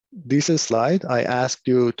This slide, I asked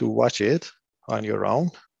you to watch it on your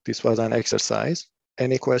own. This was an exercise.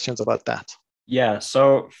 Any questions about that? Yeah,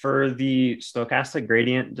 so for the stochastic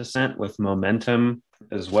gradient descent with momentum,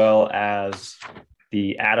 as well as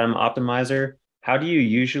the atom optimizer, how do you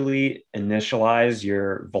usually initialize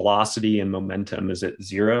your velocity and momentum? Is it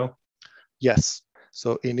zero? Yes.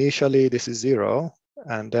 So initially this is zero,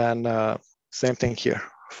 and then same thing here.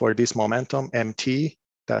 For this momentum, mt,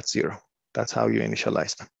 that's zero. That's how you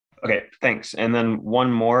initialize them. Okay, thanks. And then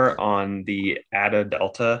one more on the ADA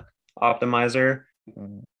delta optimizer.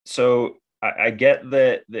 So I get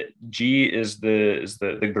that G is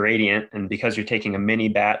the gradient, and because you're taking a mini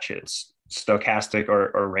batch, it's stochastic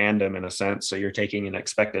or random in a sense. So you're taking an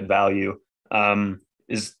expected value. Um,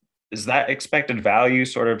 is that expected value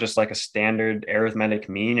sort of just like a standard arithmetic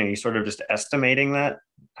mean? Are you sort of just estimating that?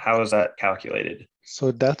 How is that calculated?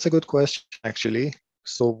 So that's a good question, actually.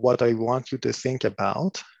 So what I want you to think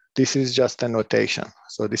about, this is just a notation.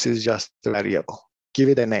 So this is just a variable. Give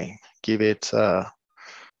it a name. Give it,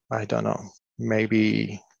 I don't know,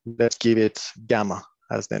 maybe let's give it gamma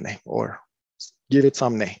as the name, or give it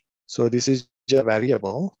some name. So this is just a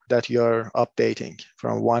variable that you're updating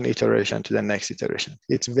from one iteration to the next iteration.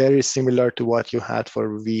 It's very similar to what you had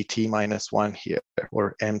for VT minus one here,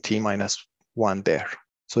 or MT minus one there.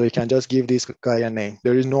 So you can just give this guy a name.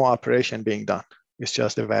 There is no operation being done. It's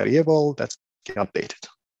just a variable that's updated.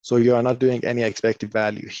 So you are not doing any expected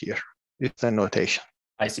value here. It's a notation.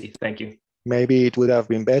 I see. Thank you. Maybe it would have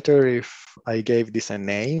been better if I gave this a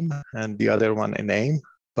name and the other one a name,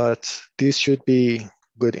 but this should be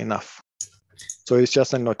good enough. So it's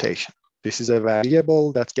just a notation. This is a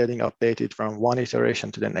variable that's getting updated from one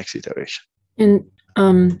iteration to the next iteration. And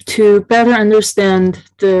to better understand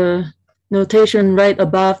the notation right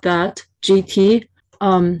above that, GT,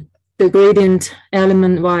 the gradient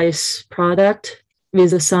element-wise product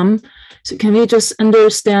with the sum. So can we just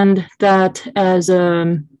understand that as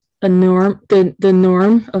a norm, the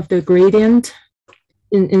norm of the gradient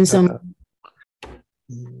in some?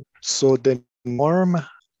 So the norm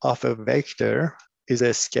of a vector is a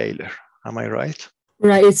scalar. Am I right?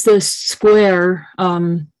 Right. It's the square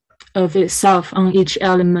of itself on each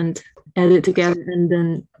element, add it together, and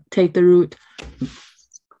then take the root.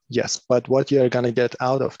 Yes, but what you're going to get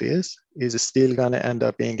out of this is still going to end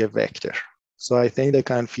up being a vector. So I think the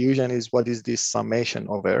confusion is, what is this summation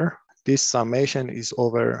over? This summation is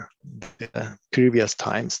over the previous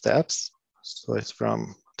time steps. So it's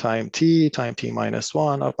from time t minus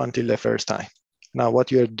one up until the first time. Now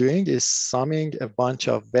what you're doing is summing a bunch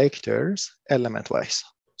of vectors element-wise.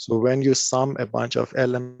 So when you sum a bunch of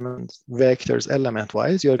vectors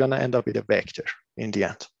element-wise, you're going to end up with a vector in the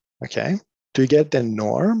end. Okay. To get the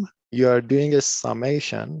norm, you are doing a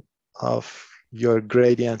summation of your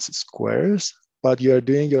gradients squares, but you are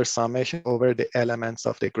doing your summation over the elements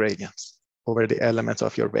of the gradients, over the elements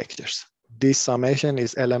of your vectors. This summation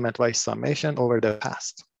is element-wise summation over the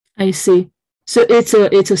past. I see. So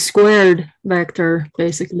it's a squared vector,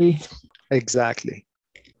 basically. Exactly.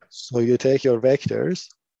 So you take your vectors,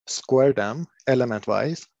 square them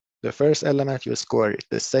element-wise. The first element, you square it.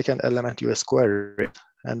 The second element, you square it.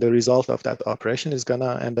 And the result of that operation is going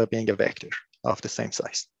to end up being a vector of the same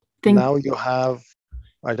size. Now you have,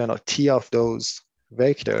 I don't know, t of those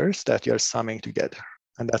vectors that you're summing together.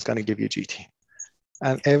 And that's going to give you GT.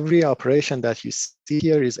 And every operation that you see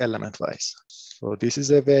here is element-wise. So this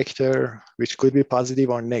is a vector which could be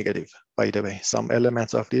positive or negative, by the way. Some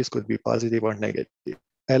elements of this could be positive or negative.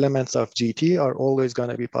 Elements of GT are always going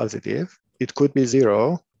to be positive. It could be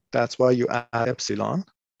zero. That's why you add epsilon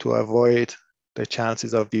to avoid the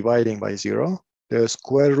chances of dividing by zero. The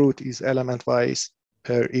square root is element-wise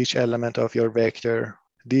per each element of your vector.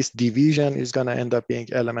 This division is going to end up being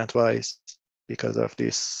element-wise because of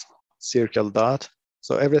this circle dot.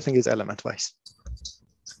 So everything is element-wise.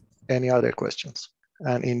 Any other questions?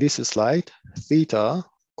 And in this slide, theta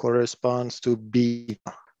corresponds to beta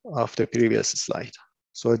of the previous slide.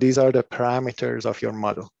 So these are the parameters of your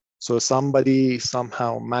model. So somebody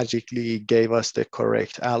somehow magically gave us the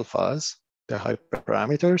correct alphas, the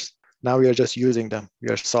hyperparameters. Now we are just using them. We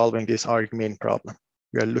are solving this argmin problem.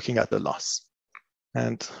 We are looking at the loss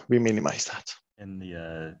and we minimize that. In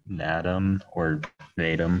the NADM or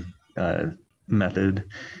NADM method,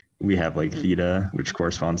 we have like theta, which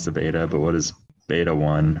corresponds to beta, but what does beta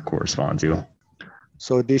 1 correspond to?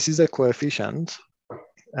 So this is a coefficient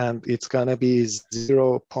and it's going to be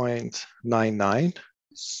 0.99.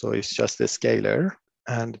 So it's just a scalar.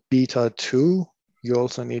 And beta 2, you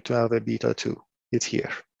also need to have a beta 2. It's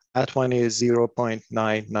here. That one is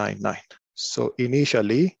 0.999. So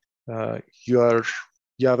initially, you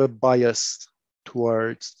have a bias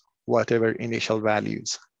towards whatever initial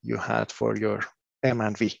values you had for your M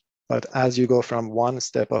and V. But as you go from one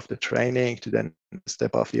step of the training to the next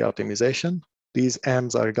step of the optimization, these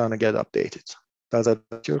M's are going to get updated. Does that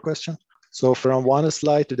answer your question? So from one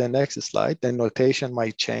slide to the next slide, the notation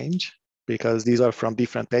might change because these are from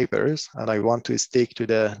different papers, and I want to stick to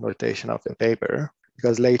the notation of the paper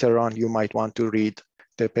because later on you might want to read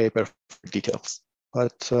the paper for details.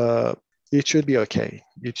 But it should be okay.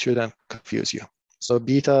 It shouldn't confuse you. So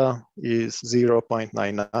beta is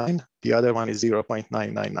 0.99. The other one is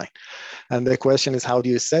 0.999. And the question is, how do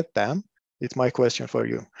you set them? It's my question for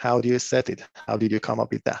you. How do you set it? How did you come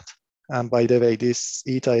up with that? And by the way, this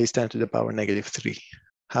eta is 10 to the power -3.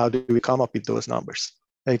 How do we come up with those numbers?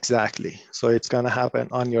 Exactly. So it's going to happen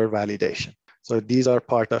on your validation. So these are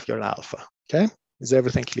part of your alpha. Okay. Is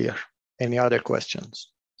everything clear? Any other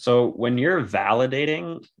questions? So when you're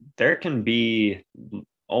validating, there can be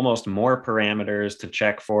almost more parameters to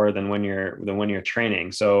check for than when you're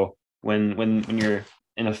training. So when you're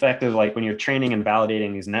in effect of like when you're training and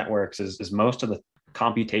validating these networks, is most of the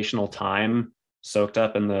computational time soaked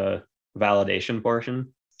up in the validation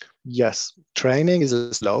portion? Yes, training is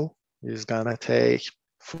slow. It's gonna take,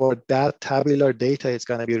 for that tabular data, it's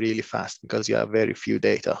gonna be really fast because you have very few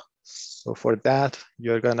data. So for that,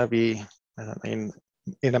 you're gonna be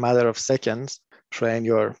in a matter of seconds, train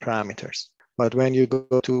your parameters. But when you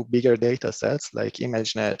go to bigger data sets like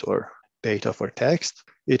ImageNet or data for text,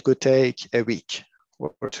 it could take a week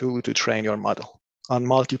or two to train your model on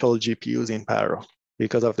multiple GPUs in parallel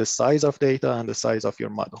because of the size of data and the size of your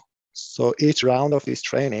model. So each round of this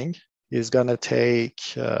training is gonna take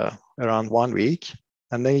around 1 week.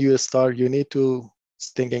 And then you need to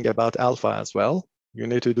thinking about alpha as well. You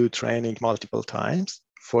need to do training multiple times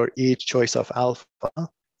for each choice of alpha.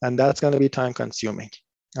 And that's gonna be time consuming.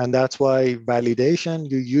 And that's why validation,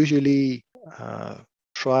 you usually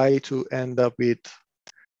try to end up with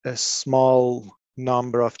a small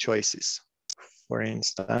number of choices. For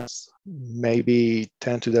instance, maybe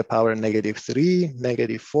 10 to the power -3,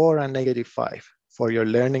 -4, and -5. For your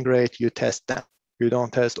learning rate, you test them. You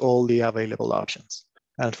don't test all the available options.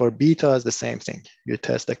 And for beta, it's the same thing. You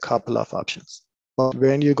test a couple of options. But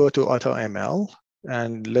when you go to AutoML,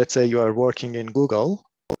 and let's say you are working in Google,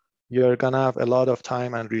 you're gonna have a lot of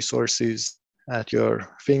time and resources at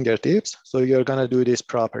your fingertips. So you're gonna do this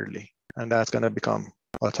properly, and that's gonna become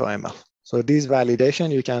AutoML. So this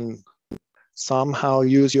validation, you can somehow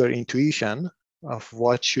use your intuition of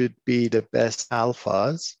what should be the best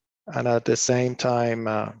alphas, and at the same time,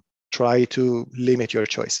 try to limit your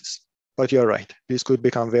choices. But you're right, this could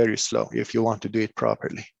become very slow if you want to do it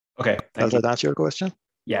properly. Okay, Does that answer your question?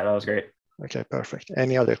 Yeah, that was great. Okay, perfect.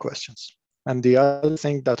 Any other questions? And the other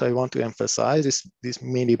thing that I want to emphasize is this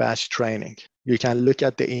mini batch training. You can look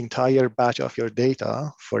at the entire batch of your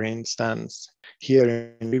data. For instance, here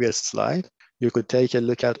in the previous slide, you could take a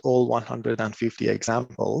look at all 150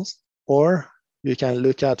 examples, or you can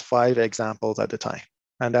look at 5 examples at a time.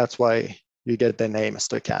 And that's why you get the name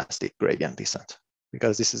stochastic gradient descent,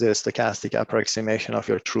 because this is a stochastic approximation of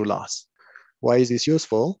your true loss. Why is this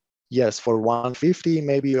useful? Yes, for 150,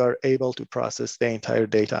 maybe you are able to process the entire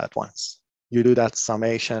data at once. You do that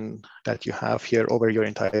summation that you have here over your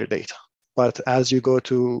entire data. But as you go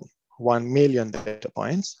to 1 million data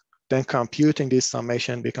points, then computing this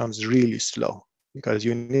summation becomes really slow because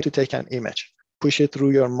you need to take an image, push it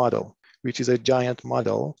through your model, which is a giant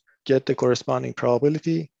model, get the corresponding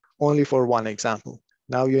probability only for one example.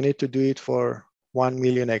 Now you need to do it for 1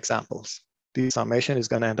 million examples. This summation is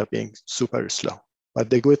going to end up being super slow. But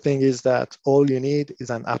the good thing is that all you need is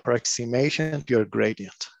an approximation to your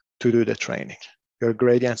gradient to do the training. Your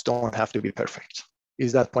gradients don't have to be perfect.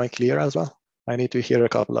 Is that point clear as well? I need to hear a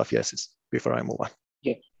couple of yeses before I move on.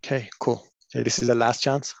 Yeah. Okay, cool. Okay, this is the last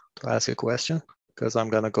chance to ask a question because I'm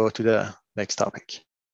going to go to the next topic.